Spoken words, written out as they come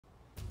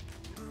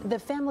The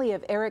family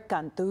of Erik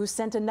Cantu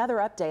sent another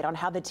update on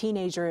how the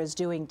teenager is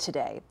doing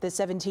today. The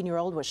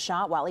 17-year-old was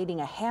shot while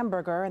eating a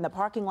hamburger in the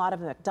parking lot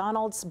of a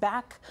McDonald's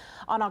back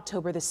on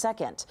October the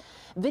 2nd.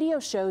 Video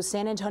shows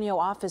San Antonio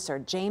officer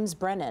James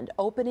Brennan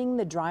opening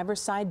the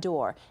driver's side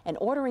door and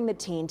ordering the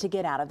teen to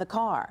get out of the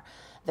car.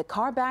 The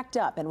car backed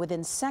up, and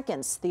within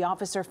seconds, the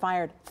officer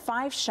fired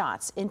 5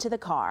 shots into the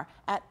car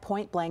at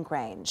point-blank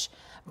range.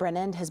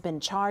 Brennan has been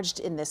charged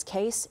in this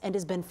case and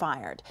has been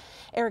fired.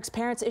 Erik's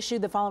parents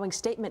issued the following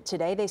statement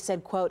today. They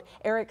said, quote,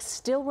 "Erik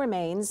still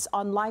remains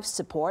on life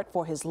support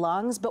for his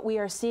lungs, but we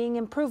are seeing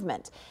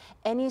improvement.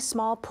 Any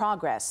small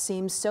progress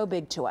seems so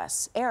big to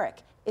us.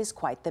 Erik is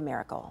quite the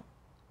miracle."